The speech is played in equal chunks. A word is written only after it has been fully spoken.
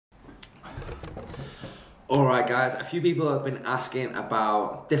Alright guys, a few people have been asking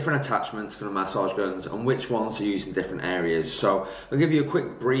about different attachments for the massage guns and which ones to use in different areas. So I'll give you a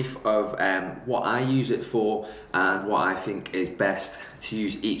quick brief of what I use it for and what I think is best to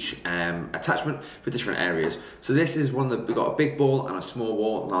use each attachment for different areas. So this is one that we've got a big ball and a small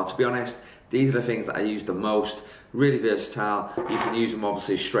ball. Now to be honest, these are the things that I use the most. Really versatile. You can use them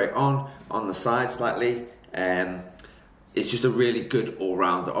obviously straight on the side slightly. It's just a really good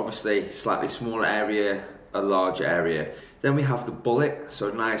all-rounder. Obviously slightly smaller area, a larger area. Then we have the bullet, so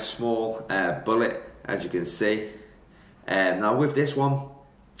nice small bullet, as you can see. Now with this one,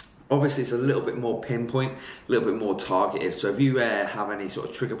 obviously it's a little bit more pinpoint, a little bit more targeted. So if you have any sort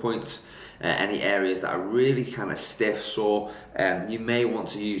of trigger points, any areas that are really kind of stiff, sore, you may want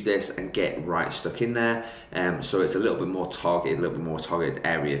to use this and get right stuck in there. So it's a little bit more targeted, a little bit more targeted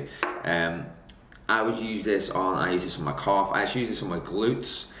area. I use this on my calf. I actually use this on my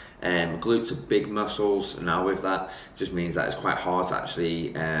glutes. Glutes are big muscles. Now with that, just means that it's quite hard to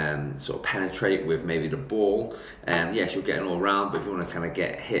actually sort of penetrate with maybe the ball. Yes, you'll get an all round, but if you want to kind of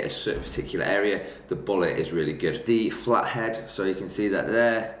hit a certain particular area, the bullet is really good. The flathead, so you can see that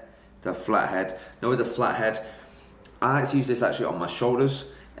there, the flathead. Now with the flathead, I like to use this actually on my shoulders.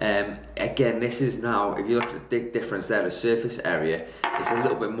 Again, this is now, if you look at the big difference there, the surface area, it's a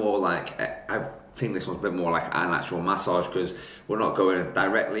little bit more like, I think this one's a bit more like an actual massage because we're not going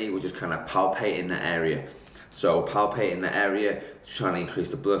directly, we're just kind of palpating the area. So palpating the area, trying to increase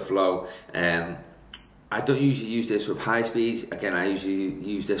the blood flow. I don't usually use this with high speeds. Again, I usually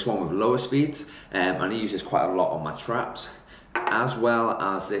use this one with lower speeds, and I use this quite a lot on my traps, as well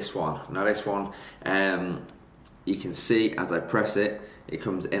as this one. Now this one, you can see as I press it, it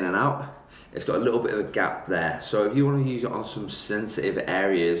comes in and out. It's got a little bit of a gap there. So if you want to use it on some sensitive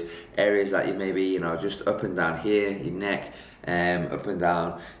areas that you maybe, you know, just up and down here, your neck, up and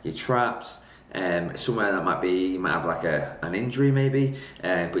down your traps, somewhere that might be, you might have like an injury maybe,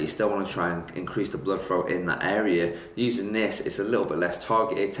 but you still want to try and increase the blood flow in that area. Using this, it's a little bit less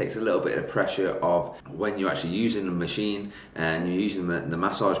targeted, it takes a little bit of pressure of when you're actually using the machine and you're using the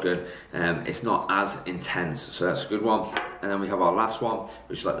massage gun, it's not as intense, so that's a good one. And then we have our last one,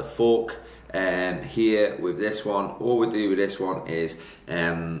 which is like the fork. Here with this one, all we do with this one is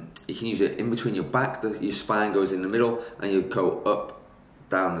you can use it in between your back, your spine goes in the middle and you go up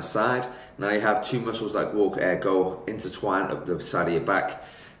down the side. Now you have two muscles that go intertwine up the side of your back.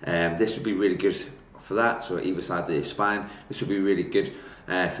 This would be really good for that, so either side of your spine. This would be really good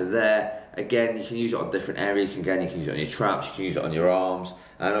for there. Again, you can use it on different areas. Again, you can use it on your traps, you can use it on your arms.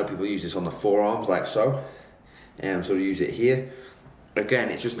 I know people use this on the forearms like so. So use it here. Again,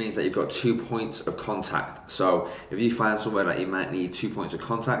 it just means that you've got 2 points of contact. So if you find somewhere that you might need 2 points of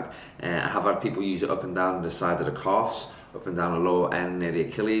contact, I have had people use it up and down the side of the calves, up and down the lower end near the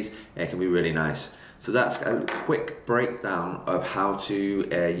Achilles. It can be really nice. So that's a quick breakdown of how to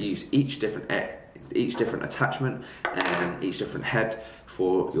use each different attachment and each different head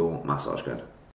for your massage gun.